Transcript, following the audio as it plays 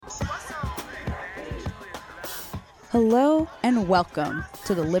Hello and welcome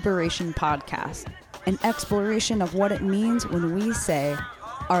to the Liberation Podcast, an exploration of what it means when we say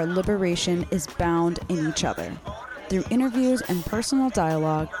our liberation is bound in each other. Through interviews and personal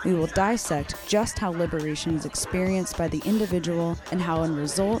dialogue, we will dissect just how liberation is experienced by the individual and how in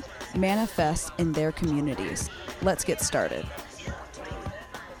result manifests in their communities. Let's get started.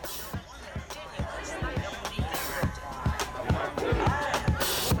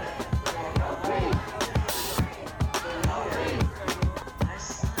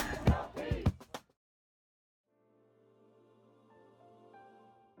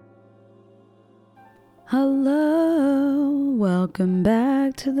 Hello, welcome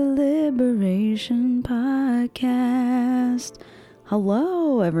back to the Liberation Podcast.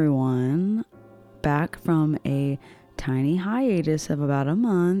 Hello, everyone. Back from a tiny hiatus of about a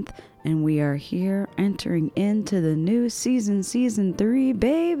month, and we are here entering into the new season 3,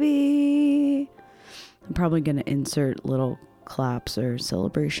 baby. I'm probably going to insert little claps or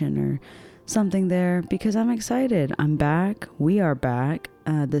celebration or something there because I'm excited. I'm back. We are back.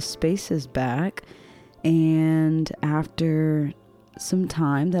 The space is back. And after some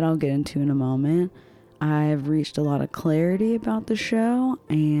time that I'll get into in a moment, I've reached a lot of clarity about the show,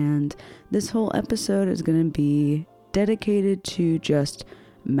 and this whole episode is going to be dedicated to just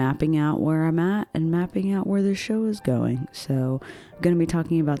mapping out where I'm at and mapping out where the show is going. So I'm going to be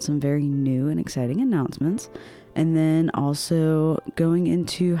talking about some very new and exciting announcements, and then also going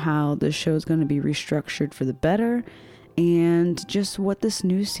into how the show is going to be restructured for the better and just what this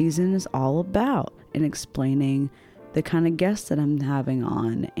new season is all about, and explaining the kind of guests that I'm having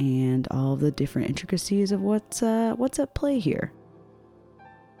on and all the different intricacies of what's at play here.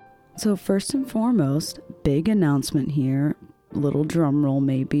 So first and foremost, big announcement here, little drum roll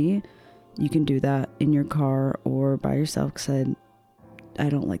maybe. You can do that in your car or by yourself because I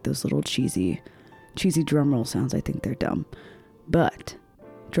don't like those little cheesy drum roll sounds. I think they're dumb. But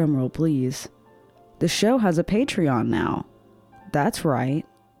drum roll please. The show has a Patreon now. That's right,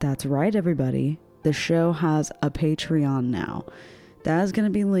 everybody. The show has a Patreon now. That is going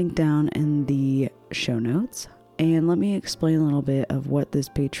to be linked down in the show notes. And let me explain a little bit of what this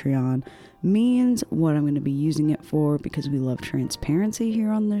Patreon means, what I'm going to be using it for, because we love transparency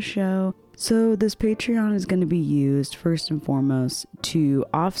here on this show. So this Patreon is going to be used first and foremost to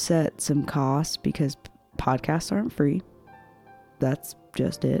offset some costs because podcasts aren't free. That's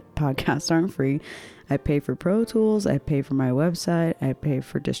just it. Podcasts aren't free. I pay for Pro Tools, I pay for my website, I pay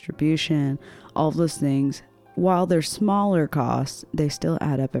for distribution, all of those things. While they're smaller costs, they still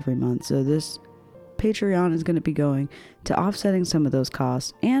add up every month. So this Patreon is going to be going to offsetting some of those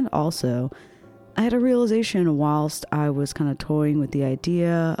costs. And also, I had a realization whilst I was kind of toying with the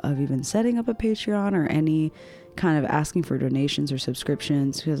idea of even setting up a Patreon or any kind of asking for donations or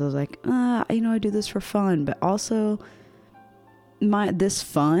subscriptions, because I was like, I do this for fun, but also this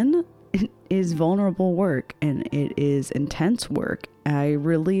fun is vulnerable work and it is intense work. I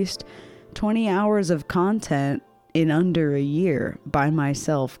released 20 hours of content in under a year by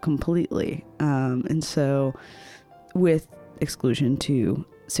myself completely. And so with exclusion to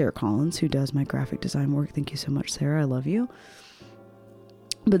Sarah Collins, who does my graphic design work. Thank you so much, Sarah. I love you.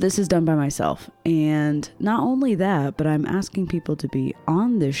 But this is done by myself. And not only that, but I'm asking people to be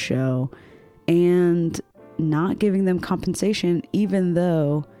on this show and not giving them compensation, even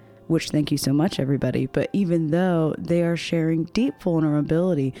though, which thank you so much everybody, but even though they are sharing deep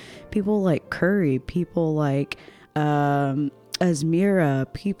vulnerability, people like Curry, people like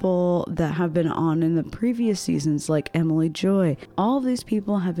Asmira, people that have been on in the previous seasons like Emily Joy, all of these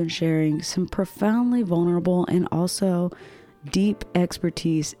people have been sharing some profoundly vulnerable and also deep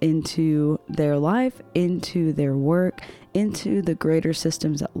expertise into their life, into their work, into the greater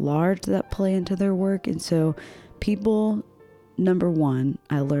systems at large that play into their work. And so people, number one,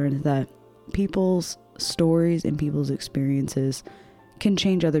 I learned that people's stories and people's experiences can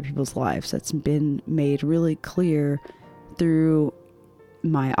change other people's lives. That's been made really clear through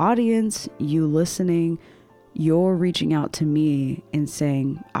my audience, you listening, you're reaching out to me and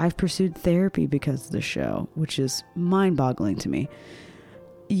saying, I've pursued therapy because of the show, which is mind-boggling to me.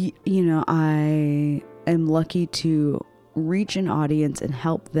 I am lucky to reach an audience and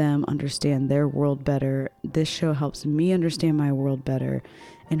help them understand their world better. This show helps me understand my world better,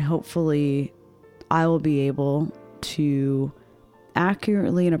 and hopefully I will be able to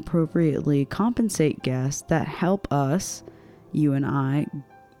accurately and appropriately compensate guests that help us, you and I,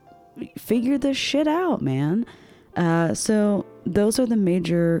 figure this shit out, man. So those are the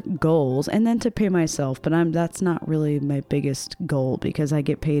major goals, and then to pay myself, but that's not really my biggest goal because I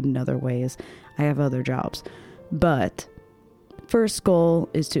get paid in other ways. I have other jobs. But first goal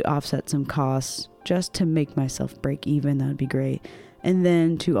is to offset some costs just to make myself break even. That would be great. And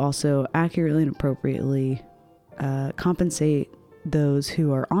then to also accurately and appropriately compensate those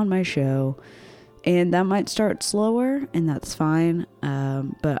who are on my show. And that might start slower, and that's fine.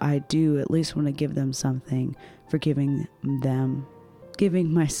 But I do at least want to give them something for giving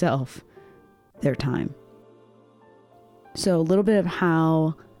myself their time. So a little bit of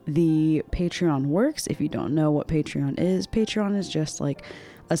how the Patreon works. If you don't know what Patreon is just like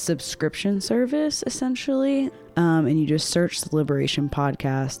a subscription service, essentially. And you just search the Liberation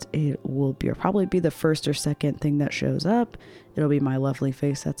Podcast. It will probably be the first or second thing that shows up. It'll be my lovely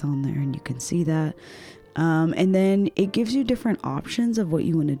face that's on there, and you can see that. And then it gives you different options of what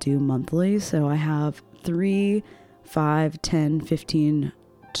you want to do monthly. So I have 3, 5, 10, 15,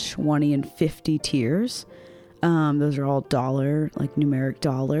 20, and 50 tiers. Those are all dollar, like numeric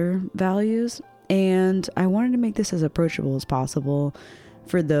dollar values. And I wanted to make this as approachable as possible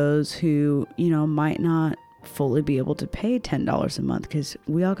for those who, might not fully be able to pay $10 a month, because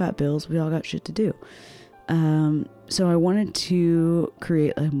we all got bills, we all got shit to do. So I wanted to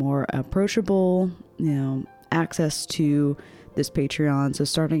create a more approachable, access to this Patreon. So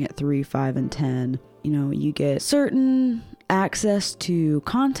starting at 3, 5, and 10, you get certain access to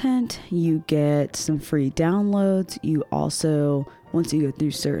content, you get some free downloads. You also, once you go through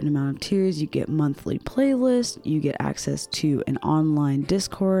a certain amount of tiers, you get monthly playlists, you get access to an online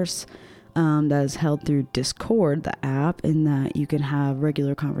discourse that is held through Discord, the app, in that you can have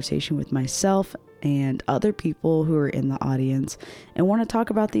regular conversation with myself and other people who are in the audience and want to talk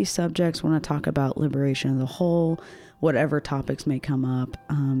about these subjects, want to talk about liberation as a whole. Whatever topics may come up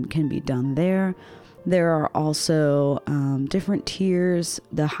can be done there. There are also different tiers.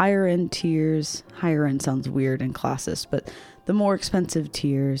 The higher end tiers, higher end sounds weird and classist, but the more expensive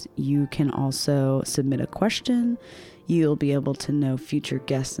tiers, you can also submit a question. You'll be able to know future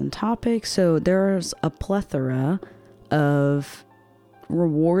guests and topics. So there's a plethora of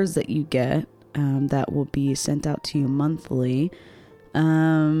rewards that you get that will be sent out to you monthly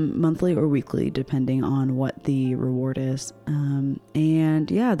or weekly, depending on what the reward is. And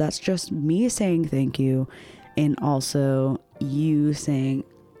yeah, that's just me saying thank you, and also you saying,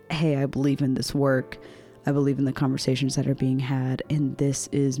 hey, I believe in this work. I believe in the conversations that are being had, and this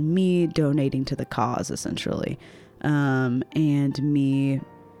is me donating to the cause, essentially. And me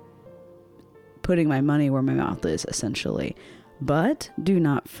putting my money where my mouth is, essentially. But do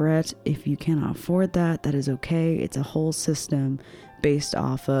not fret if you cannot afford that. That is okay. It's a whole system based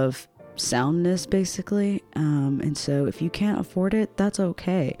off of soundness, basically. And so if you can't afford it, that's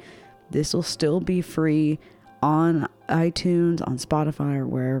okay. This will still be free on iTunes, on Spotify, or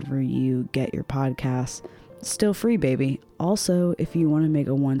wherever you get your podcasts. It's still free, baby. Also, if you want to make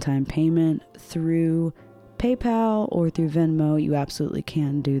a one-time payment through PayPal or through Venmo, you absolutely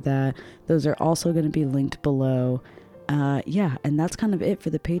can do that. Those are also going to be linked below. And that's kind of it for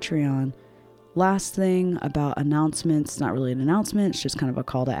the Patreon. Last thing about announcements, not really an announcement, it's just kind of a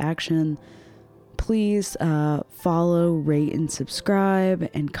call to action. Please follow, rate, and subscribe,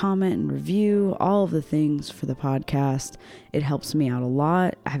 and comment and review, all of the things for the podcast. It helps me out a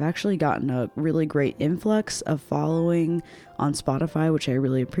lot. I've actually gotten a really great influx of following on Spotify, which I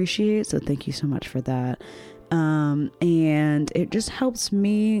really appreciate, so thank you so much for that. And it just helps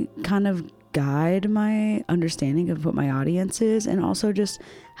me kind of guide my understanding of what my audience is, and also just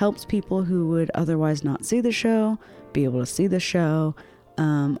helps people who would otherwise not see the show be able to see the show.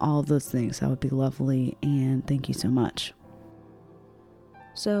 All of those things, that would be lovely, and thank you so much.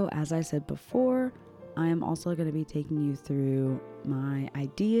 So as I said before, I am also going to be taking you through my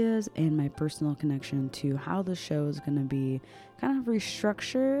ideas and my personal connection to how the show is going to be kind of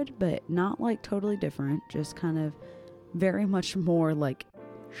restructured, but not like totally different, just kind of very much more like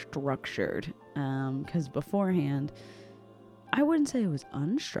structured, because beforehand I wouldn't say it was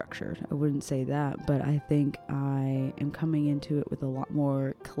unstructured, I wouldn't say that, but I think I am coming into it with a lot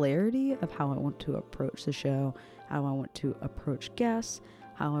more clarity of how I want to approach the show, how I want to approach guests,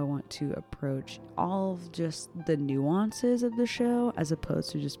 how I want to approach all of just the nuances of the show, as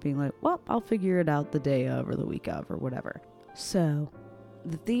opposed to just being like, well, I'll figure it out the day of or the week of or whatever. So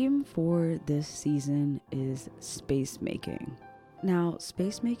the theme for this season is space making. Now,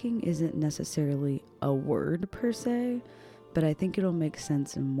 space making isn't necessarily a word per se, but I think it'll make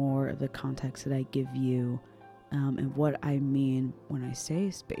sense in more of the context that I give you, and what I mean when I say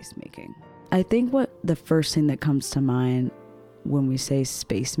space making. I think what the first thing that comes to mind when we say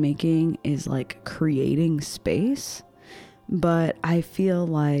space making is like creating space, but I feel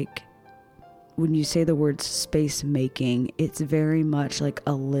like when you say the word space making, it's very much like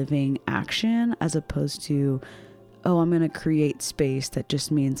a living action as opposed to oh, I'm going to create space, that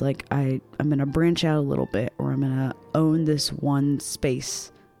just means like I'm going to branch out a little bit, or I'm going to own this one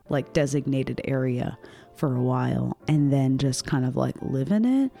space, like designated area for a while, and then just kind of like live in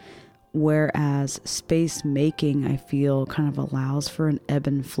it. Whereas space making, I feel, kind of allows for an ebb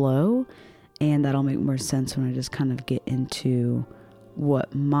and flow, and that'll make more sense when I just kind of get into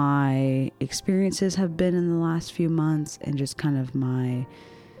what my experiences have been in the last few months, and just kind of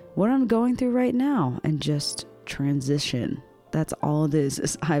what I'm going through right now, and just transition. That's all it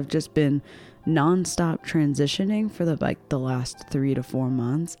is I've just been nonstop transitioning for the last 3 to 4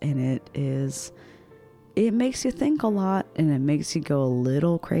 months, and it makes you think a lot, and it makes you go a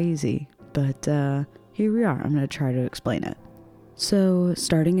little crazy, but here we are. I'm going to try to explain it. So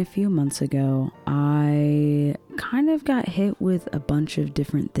starting a few months ago, I kind of got hit with a bunch of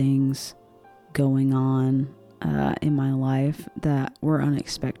different things going on in my life that were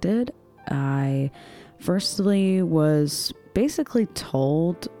unexpected. I firstly was basically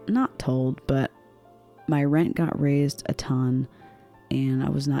not told, but my rent got raised a ton, and I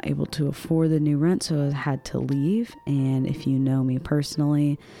was not able to afford the new rent, so I had to leave. And if you know me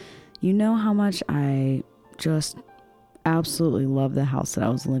personally, you know how much I just absolutely love the house that I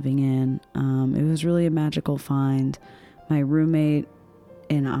was living in. It was really a magical find. My roommate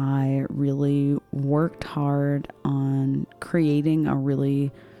and I really worked hard on creating a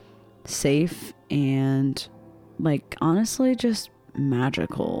really safe and, like, honestly just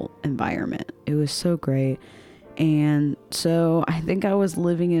magical environment. It was so great. And so I think I was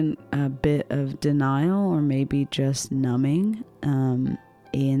living in a bit of denial, or maybe just numbing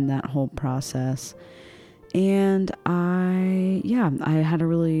in that whole process. And I had a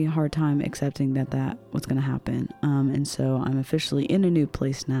really hard time accepting that was going to happen. And so I'm officially in a new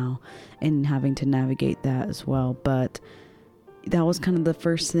place now and having to navigate that as well. But that was kind of the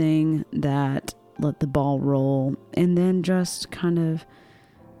first thing that let the ball roll. And then just kind of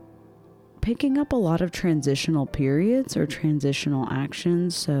picking up a lot of transitional periods or transitional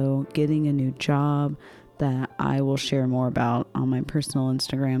actions. So getting a new job that I will share more about on my personal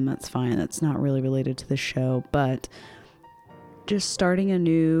Instagram. That's fine. That's not really related to the show, but just starting a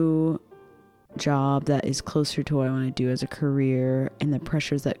new job that is closer to what I want to do as a career, and the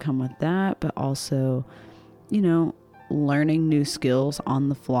pressures that come with that, but also, learning new skills on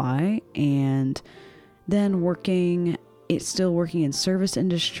the fly, and then still working in service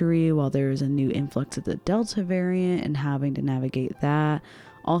industry while there's a new influx of the Delta variant and having to navigate that.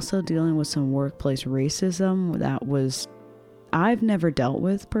 Also dealing with some workplace racism I've never dealt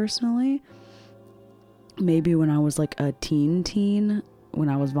with personally. Maybe when I was like a teen, when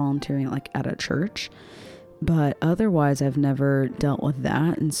I was volunteering like at a church, but otherwise I've never dealt with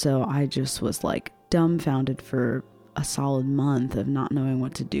that. And so I just was like dumbfounded for a solid month of not knowing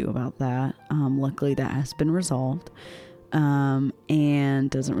what to do about that. Luckily that has been resolved. And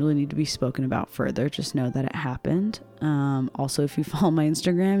doesn't really need to be spoken about further. Just know that it happened. Also, if you follow my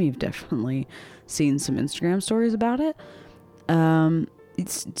Instagram, you've definitely seen some Instagram stories about it.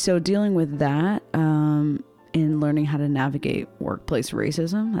 So dealing with that, and learning how to navigate workplace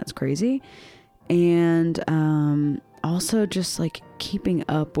racism, that's crazy. And, also just like keeping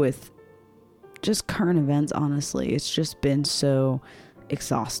up with just current events. Honestly, it's just been so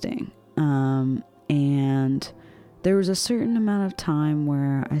exhausting. And there was a certain amount of time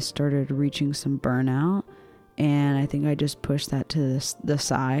where I started reaching some burnout, and I think I just pushed that to the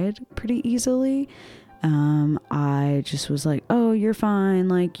side pretty easily. I just was like, oh, you're fine.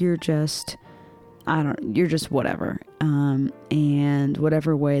 Like, you're just whatever. And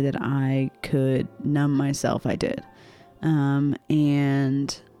whatever way that I could numb myself, I did.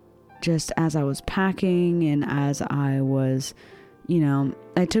 And just as I was packing, and as I was,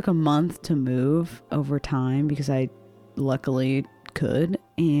 I took a month to move over time because I luckily could,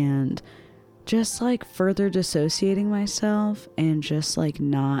 and just like further dissociating myself, and just like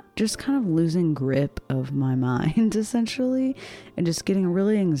just kind of losing grip of my mind essentially, and just getting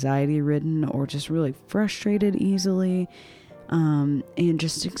really anxiety ridden, or just really frustrated easily, and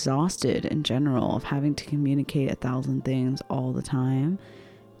just exhausted in general of having to communicate 1,000 things all the time.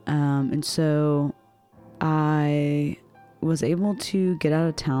 And so I was able to get out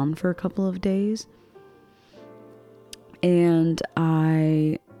of town for a couple of days, and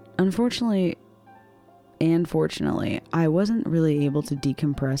I unfortunately and fortunately I wasn't really able to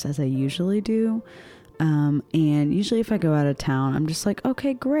decompress as I usually do. And usually if I go out of town, I'm just like,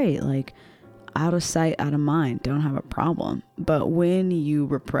 okay, great, like out of sight, out of mind, don't have a problem. But when you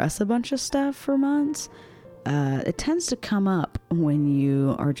repress a bunch of stuff for months, it tends to come up when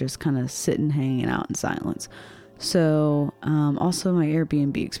you are just kind of sitting, hanging out in silence. So, also my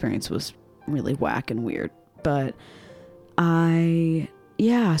Airbnb experience was really whack and weird, But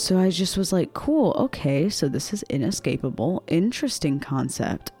so I just was like, cool, okay, so this is inescapable, interesting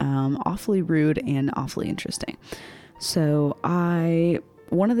concept, awfully rude and awfully interesting. So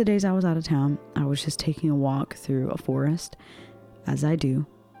one of the days I was out of town, I was just taking a walk through a forest, as I do,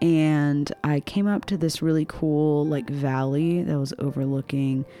 and I came up to this really cool like valley that was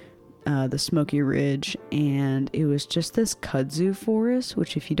overlooking the Smoky Ridge, and it was just this kudzu forest,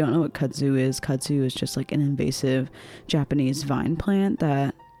 which if you don't know what kudzu is just like an invasive Japanese vine plant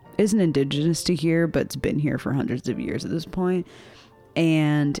that isn't indigenous to here, but it's been here for hundreds of years at this point,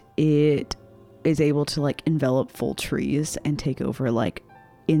 and it is able to like envelop full trees and take over like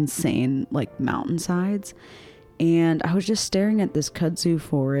insane like mountainsides. And I was just staring at this kudzu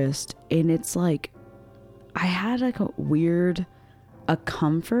forest, and it's like I had like a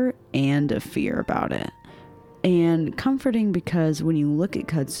comfort and a fear about it. And comforting because when you look at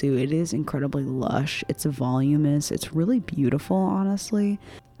kudzu, it is incredibly lush, it's voluminous, it's really beautiful, honestly.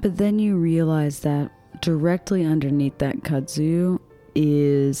 But then you realize that directly underneath that kudzu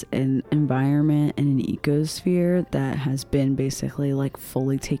is an environment and an ecosphere that has been basically like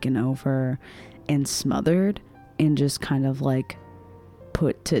fully taken over and smothered and just kind of like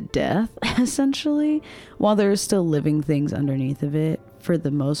put to death, essentially, while there are still living things underneath of it. For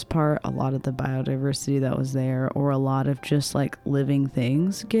the most part, a lot of the biodiversity that was there, or a lot of just like living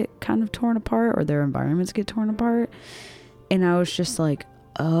things, get kind of torn apart, or their environments get torn apart. And I was just like,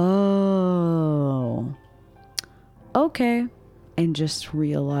 oh, okay. And just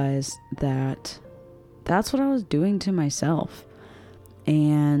realized that that's what I was doing to myself.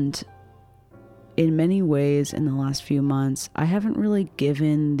 And in many ways, in the last few months, I haven't really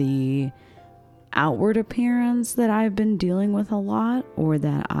given the outward appearance that I've been dealing with a lot, or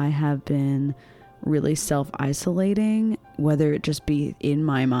that I have been really self-isolating, whether it just be in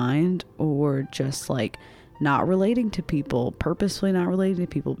my mind or just like not relating to people, purposefully not relating to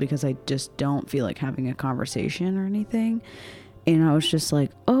people because I just don't feel like having a conversation or anything. And I was just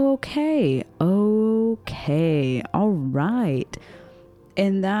like, okay, all right.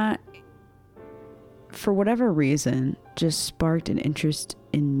 And that, for whatever reason, just sparked an interest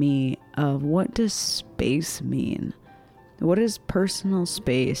in me of what does space mean? What is personal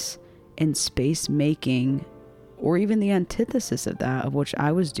space and space making, or even the antithesis of that, of which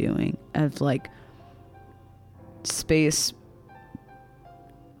I was doing, of like space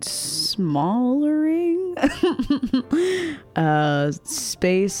smothering,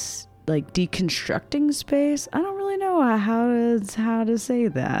 space like deconstructing space. I don't really know how to say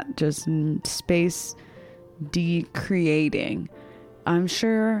that. Just space decreating. I'm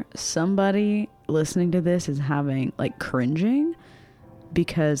sure somebody listening to this is having like cringing,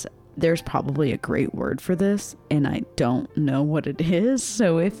 because there's probably a great word for this and I don't know what it is.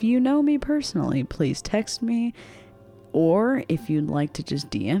 So if you know me personally, please text me, or if you'd like to just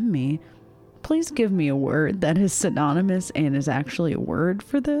DM me, please give me a word that is synonymous and is actually a word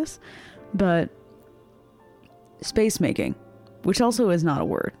for this. But space making, which also is not a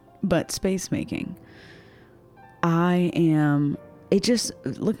word, but space making. It just,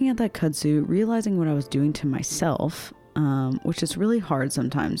 looking at that kudzu, realizing what I was doing to myself, which is really hard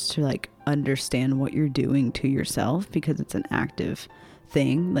sometimes to like understand what you're doing to yourself, because it's an active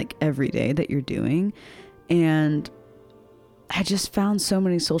thing like every day that you're doing. And I just found so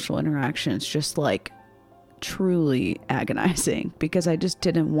many social interactions just like truly agonizing, because I just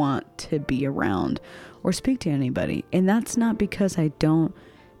didn't want to be around or speak to anybody. And that's not because I don't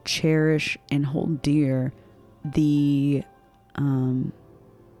cherish and hold dear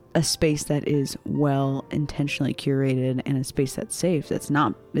a space that is well intentionally curated and a space that's safe. It's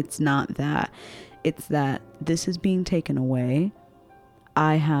not that. It's that this is being taken away.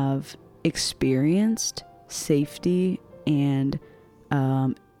 I have experienced safety and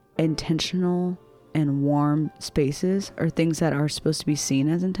intentional and warm spaces, or things that are supposed to be seen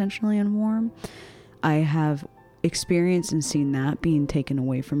as intentionally and warm. I have experienced and seen that being taken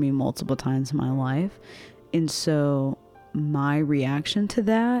away from me multiple times in my life. And so my reaction to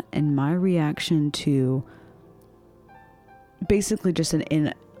that, and my reaction to basically just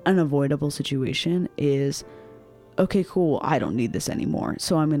an unavoidable situation, is, okay, cool, I don't need this anymore,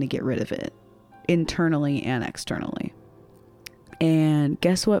 so I'm going to get rid of it, internally and externally. And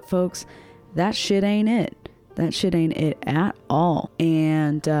guess what, folks? That shit ain't it. That shit ain't it at all.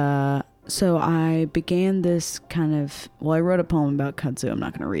 And so I began this kind of, I wrote a poem about kudzu. I'm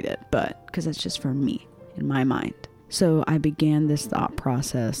not going to read it, but because it's just for me in my mind. So I began this thought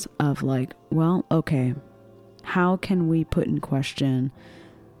process of like, well, okay, how can we put in question,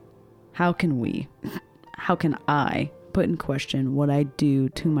 how can I put in question what I do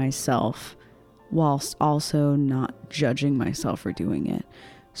to myself whilst also not judging myself for doing it.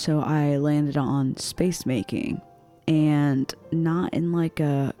 So I landed on space making, and not in like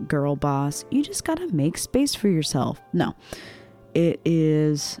a girl boss, you just gotta make space for yourself. No, it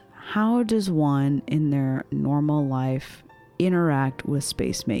is, how does one in their normal life interact with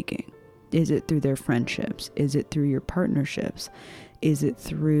space making? Is it through their friendships? Is it through your partnerships? Is it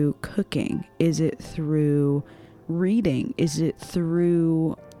through cooking? Is it through reading? Is it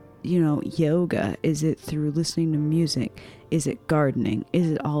through, yoga? Is it through listening to music? Is it gardening? Is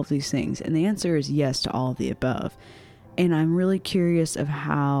it all of these things? And the answer is yes to all of the above. And I'm really curious of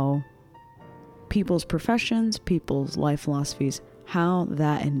how people's professions, people's life philosophies, how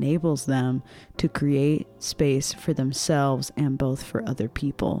that enables them to create space for themselves and both for other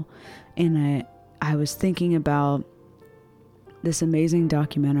people. And I was thinking about this amazing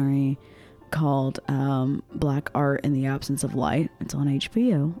documentary called Black Art in the Absence of Light. It's on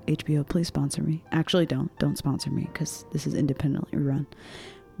HBO. HBO, please sponsor me. Actually, don't sponsor me, because this is independently run.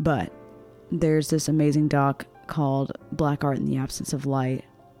 But there's this amazing doc called Black Art in the Absence of Light,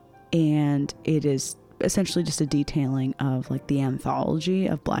 and it is essentially just a detailing of like the anthology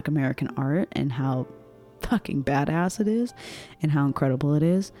of Black American art and how fucking badass it is and how incredible it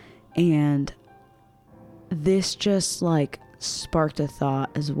is. And this just like sparked a thought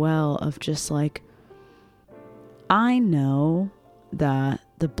as well of just like, I know that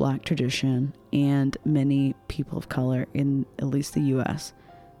the Black tradition and many people of color in at least the US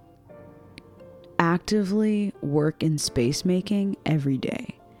actively work in space making every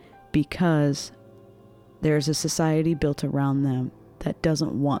day, because there's a society built around them that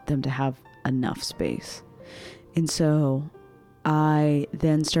doesn't want them to have enough space. And so I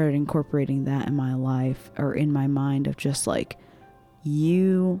then started incorporating that in my life, or in my mind, of just like,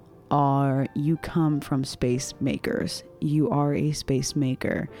 you come from space makers. You are a space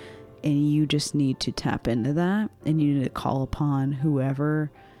maker, and you just need to tap into that, and you need to call upon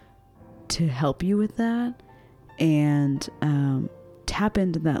whoever to help you with that, and tap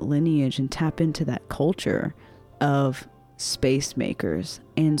into that lineage and tap into that culture of space makers.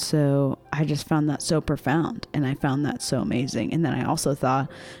 And so I just found that so profound, and I found that so amazing. And then I also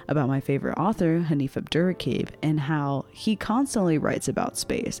thought about my favorite author, Hanif Abdurraqib, and how he constantly writes about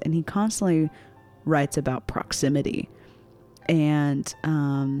space, and he constantly writes about proximity, and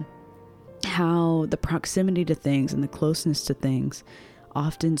how the proximity to things and the closeness to things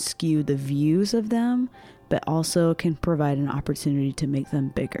often skew the views of them, but also can provide an opportunity to make them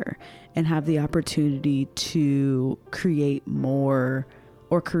bigger and have the opportunity to create more,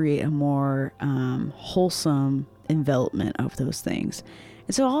 or create a more wholesome envelopment of those things.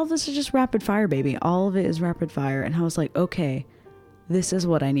 And so all of this is just rapid fire, baby. All of it is rapid fire. And I was like, okay, this is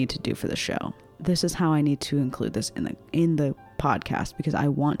what I need to do for the show. This is how I need to include this in the podcast, because I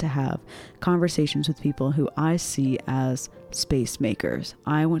want to have conversations with people who I see as space makers.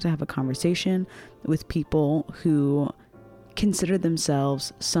 I want to have a conversation with people who consider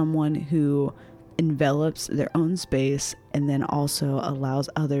themselves someone who envelops their own space and then also allows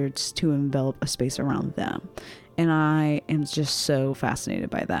others to envelop a space around them. And I am just so fascinated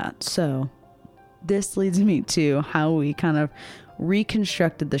by that. So this leads me to how we kind of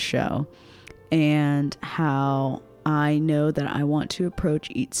reconstructed the show, and how I know that I want to approach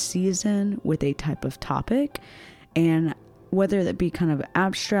each season with a type of topic, and whether that be kind of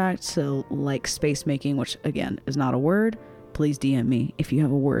abstract, so like space making, which again is not a word. Please DM me if you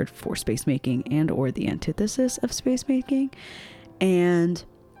have a word for space making and or the antithesis of space making. And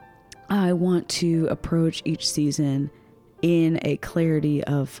I want to approach each season in a clarity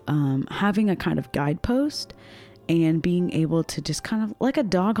of having a kind of guidepost, and being able to just kind of like a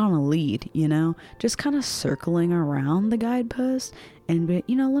dog on a lead, just kind of circling around the guidepost and be,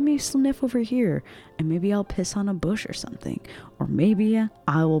 let me sniff over here, and maybe I'll piss on a bush or something, or maybe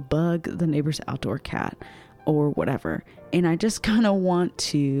I will bug the neighbor's outdoor cat or whatever. And I just kind of want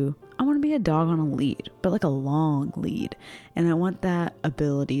to be a dog on a lead, but like a long lead. And I want that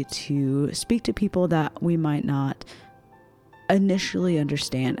ability to speak to people that we might not initially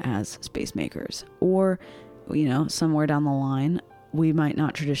understand as space makers, or somewhere down the line, we might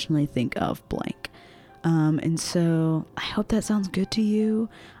not traditionally think of blank. And so I hope that sounds good to you.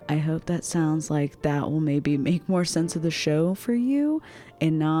 I hope that sounds like that will maybe make more sense of the show for you,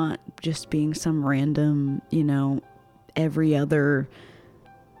 and not just being some random, every other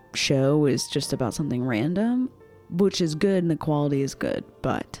show is just about something random, which is good and the quality is good.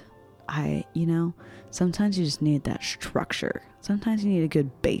 But sometimes you just need that structure. Sometimes you need a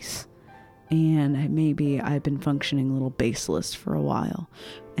good base. And maybe I've been functioning a little baseless for a while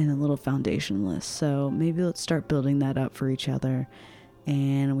and a little foundationless. So maybe let's start building that up for each other.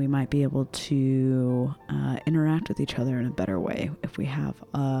 and we might be able to interact with each other in a better way if we have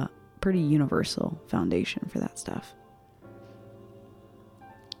a pretty universal foundation for that stuff.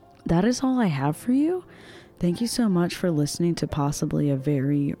 That is all I have for you. Thank you so much for listening to possibly a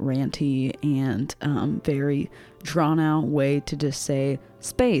very ranty and very drawn out way to just say,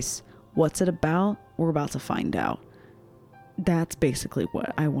 space, what's it about? We're about to find out. That's basically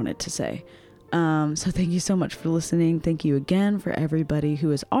what I wanted to say. So thank you so much for listening. Thank you again for everybody who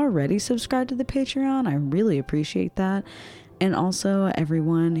has already subscribed to the Patreon. I really appreciate that. And also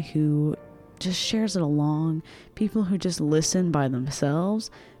everyone who just shares it along, people who just listen by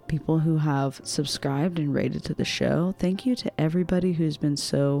themselves, people who have subscribed and rated to the show. Thank you to everybody who's been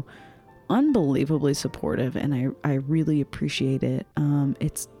so unbelievably supportive, and I really appreciate it.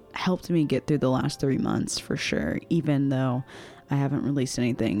 It's helped me get through the last 3 months for sure, even though I haven't released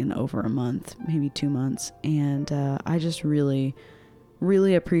anything in over a month, maybe 2 months. And I just really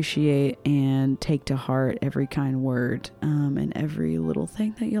appreciate and take to heart every kind word and every little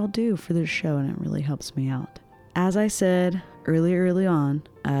thing that y'all do for this show, and it really helps me out. As I said early on,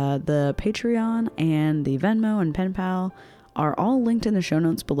 the Patreon and the Venmo and PenPal are all linked in the show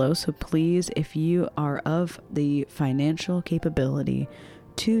notes below. So please, if you are of the financial capability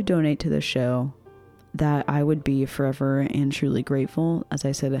to donate to the show, that I would be forever and truly grateful. As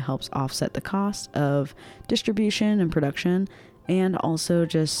I said, it helps offset the cost of distribution and production, and also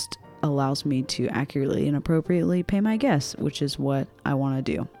just allows me to accurately and appropriately pay my guests, which is what I want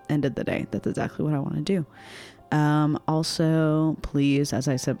to do. End of the day, that's exactly what I want to do. Also, please, as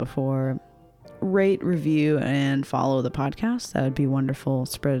I said before, rate, review, and follow the podcast. That would be wonderful.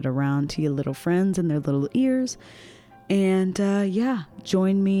 Spread it around to your little friends and their little ears. And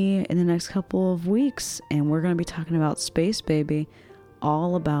join me in the next couple of weeks, and we're going to be talking about space, baby.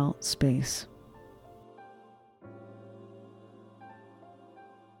 All about space.